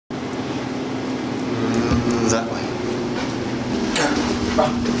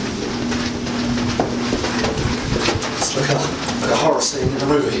It's like a horror scene in a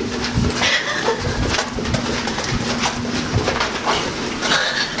movie.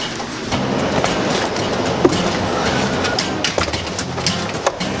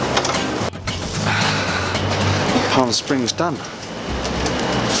 Palm Springs done.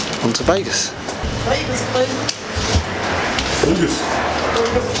 On to Vegas. Vegas, baby. Vegas.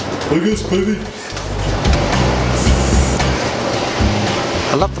 Vegas, baby.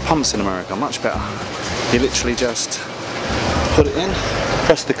 I love the pumps in America, much better. You literally just put it in,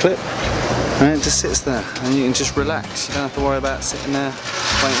 press the clip, and it just sits there. And you can just relax. You don't have to worry about sitting there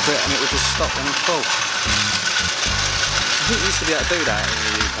waiting for it, and it will just stop when it's full. I think you used to be able to do that in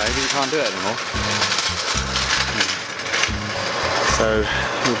the UK, but you can't do it anymore. So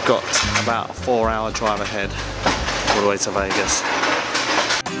we've got about a 4-hour drive ahead all the way to Vegas.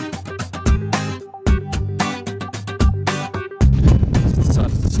 Just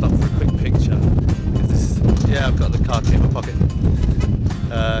decided to stop for a quick picture. Yeah, I've got the car key in my pocket.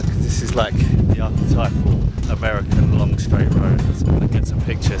 Because this is like the archetypal American long straight road. So I'm going to get some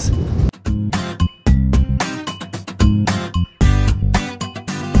pictures.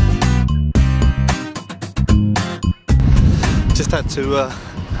 Just had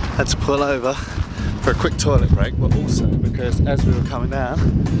to pull over for a quick toilet break, but also because as we were coming down,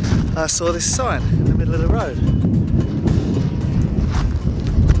 I saw this sign in the middle of the road.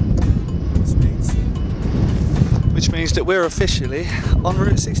 Which means that we're officially on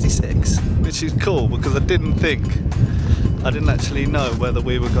Route 66, which is cool because I didn't actually know whether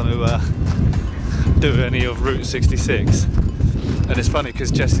we were going to do any of Route 66. And it's funny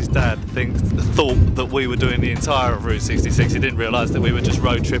because Jess's dad thought that we were doing the entire of Route 66. He didn't realise that we were just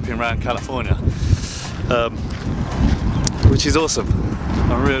road tripping around California, which is awesome.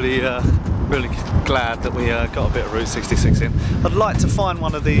 I'm really glad that we got a bit of Route 66 in. I'd like to find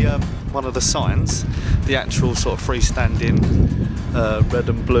one of the signs, the actual sort of freestanding red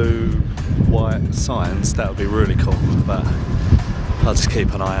and blue, white signs. That would be really cool. But I'll just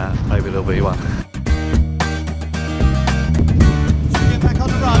keep an eye out. Maybe there'll be one.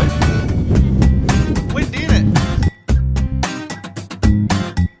 Windy, innit?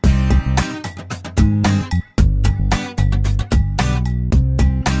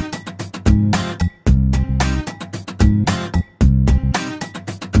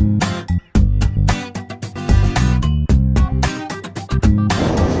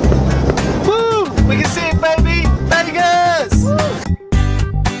 Woo! We can see it, baby! Vegas! Woo!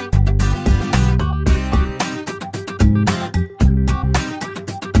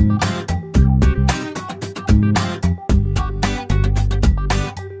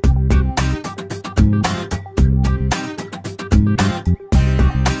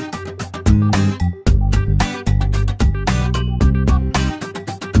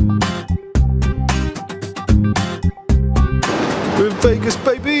 Vegas,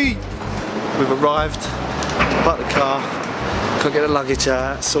 baby! We've arrived, park the car, go get the luggage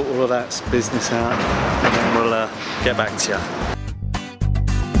out, sort all of that business out, and then we'll get back to you.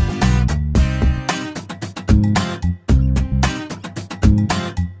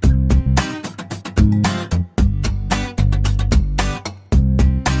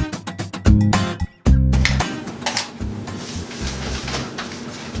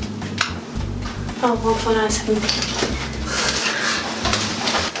 Oh, 1.97.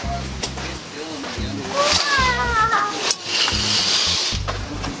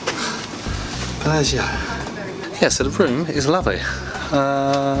 Pleasure. Yeah, so the room is lovely.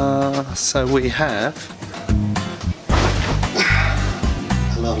 So we have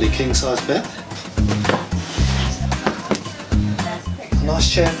a lovely king-size bed, a nice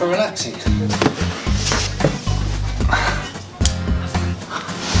chair for relaxing,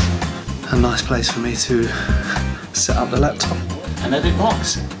 a nice place for me to set up the laptop and edit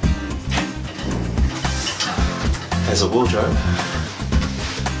vlogs. There's a wardrobe.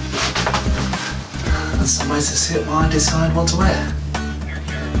 And somewhere to sit while I decide what to wear.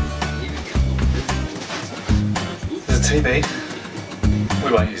 There's a TV.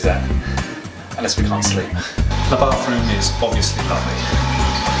 We won't use that unless we can't sleep. The bathroom is obviously lovely.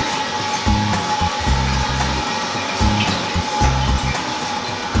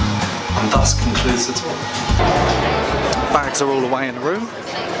 And thus concludes the tour. Bags are all away in the room.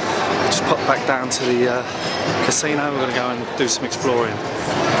 Just pop back down to the casino. We're going to go and do some exploring.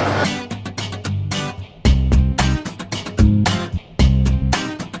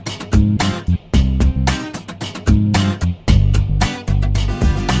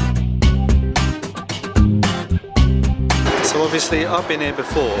 Obviously I've been here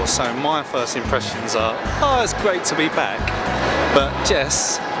before, so my first impressions are, oh, it's great to be back. but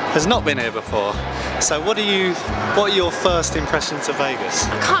Jess has not been here before. So what are your first impressions of Vegas?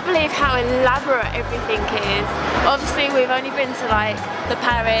 I can't believe how elaborate everything is. Obviously we've only been to like the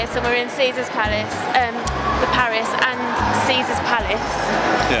Paris, and we're in Caesar's Palace, the Paris and Caesar's Palace.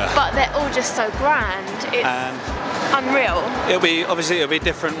 Yeah. But they're all just so grand. It's unreal. It'll be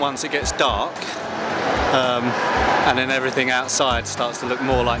different once it gets dark. And then everything outside starts to look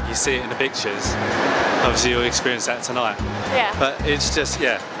more like you see it in the pictures. Obviously you'll experience that tonight. Yeah. But it's just,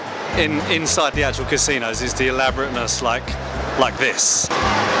 yeah, inside the actual casinos is the elaborateness like this.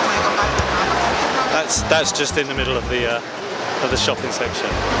 That's just in the middle of the shopping section.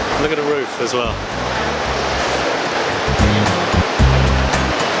 Look at the roof as well.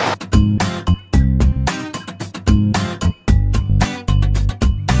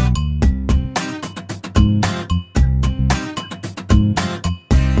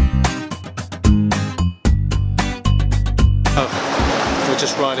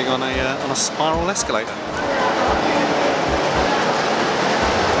 Just riding on a spiral escalator.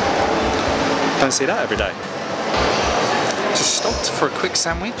 Don't see that every day. Just stopped for a quick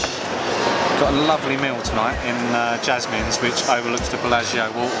sandwich. Got a lovely meal tonight in Jasmine's, which overlooks the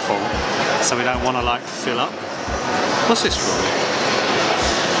Bellagio waterfall, so we don't want to like fill up. What's this for?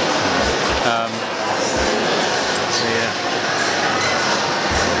 So yeah.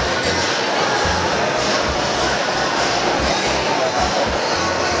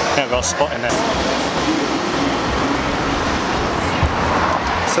 I've got a spot in there.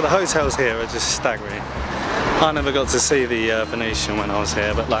 So the hotels here are just staggering. I never got to see the Venetian when I was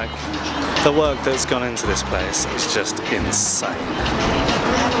here, but like the work that's gone into this place is just insane.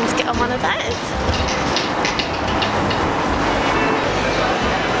 We're having to get on one of those.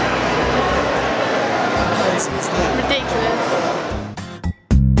 Ridiculous.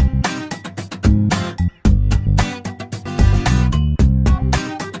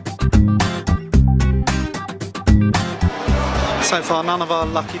 So far, none of our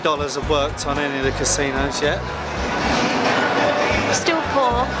lucky dollars have worked on any of the casinos yet. Still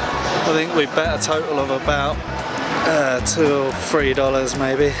poor. I think we bet a total of about $2 or $3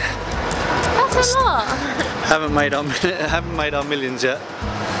 maybe. That's a lot. Haven't made our millions yet,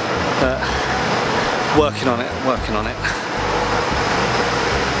 but working on it.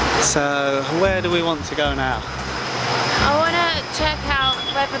 So where do we want to go now? I want to check out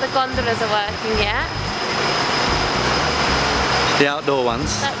whether the gondolas are working yet. The outdoor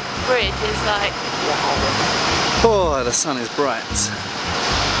ones. That bridge is like, wow. Oh, the sun is bright.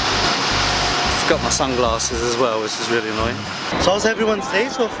 Forgot my sunglasses as well, which is really annoying. So how's everyone's day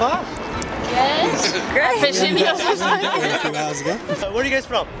so far? Yes, great. Fishing the other side. Where are you guys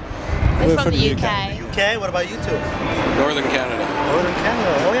from? We're from the UK. UK, what about you two? Northern Canada. Northern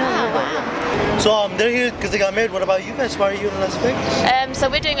Canada, oh yeah. Oh, wow. So they're here because they got married. What about you guys? Why are you in Las Vegas? So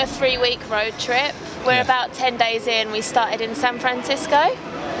we're doing a 3-week road trip. We're about 10 days in. We started in San Francisco.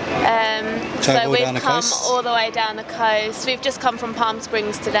 So we've come all the way down the coast. We've just come from Palm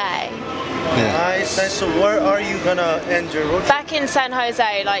Springs today. Yeah. Nice. So where are you gonna end your road trip? Back in San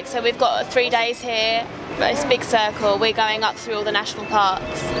Jose, so we've got 3 days here. It's a big circle. We're going up through all the national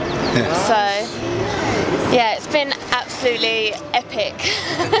parks. Yeah. So yeah, it's been absolutely epic.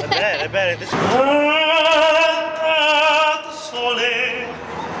 I bet.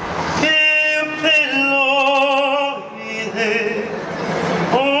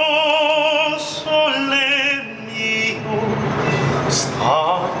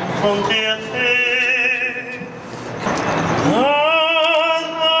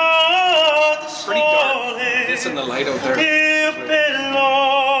 Pretty dark. This and the light out there.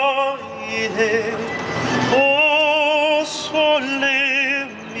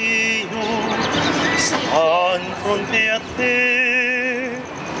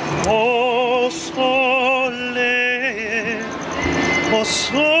 O sole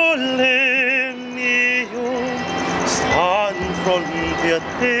mio, sta in fronte a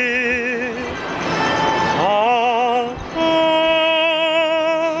te. I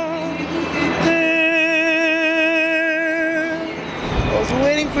was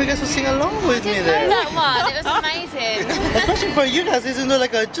waiting for you guys to sing along with me I there. didn't know that one. It was amazing. Especially for you guys, isn't there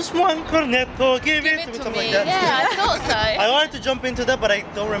like a just one cornetto, give it to me, something like that? Yeah, I thought so. I wanted to jump into that, but I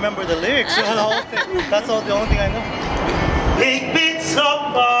don't remember the lyrics. So the whole thing. That's the only thing I know. Big beats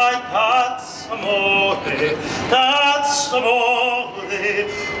up by that's amore,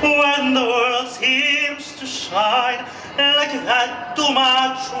 when the world seems to shine like you've had too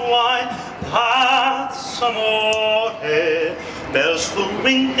much wine. That's amore. Bells will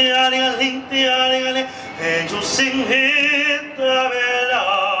ring, a-ling-a-ling, angels sing, hit the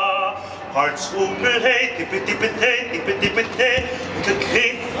bella. hearts will play, tippy-tippy-tay, with a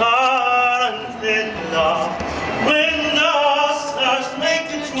great heart and love. When the stars make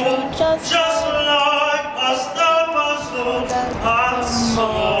it true, just like a star puzzle, that's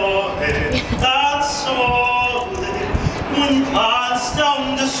when pass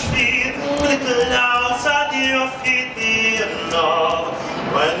down the street, with the clouds at your feet, dear love.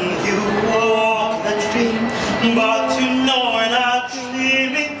 When you walk the dream, but you know we're not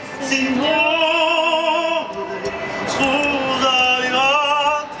dreaming, signore, through the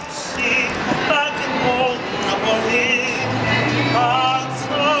yard to see, like a golden Napoli, hearts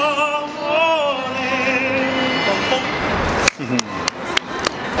of morning.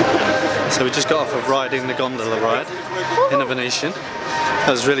 So we just got off of riding the gondola ride in the Venetian.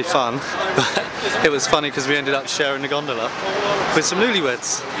 That was really fun, but it was funny because we ended up sharing the gondola with some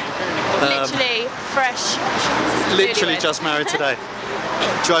newlyweds. Literally fresh. Literally newlyweds. just married today.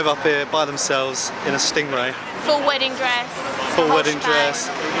 Drove up here by themselves in a Stingray. Full wedding dress. Full wedding dress,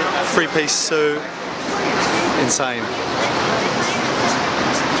 3-piece suit. Insane.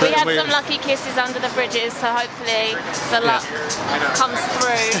 We had some lucky kisses under the bridges, so hopefully the luck comes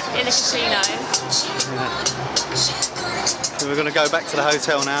through in the casino. So we're going to go back to the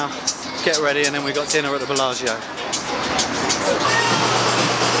hotel now, get ready, and then we got dinner at the Bellagio.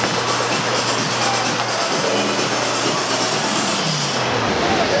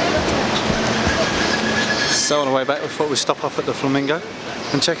 So on the way back we thought we'd stop off at the Flamingo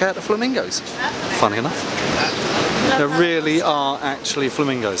and check out the flamingos. Funny enough. There really are actually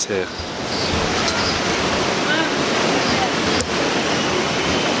flamingos here.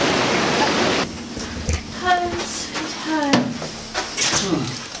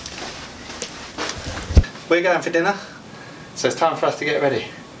 We're going for dinner, so it's time for us to get ready.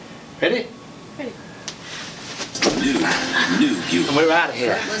 Ready? Ready. New, And we're out of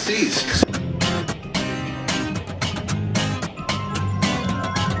here. Let's ease.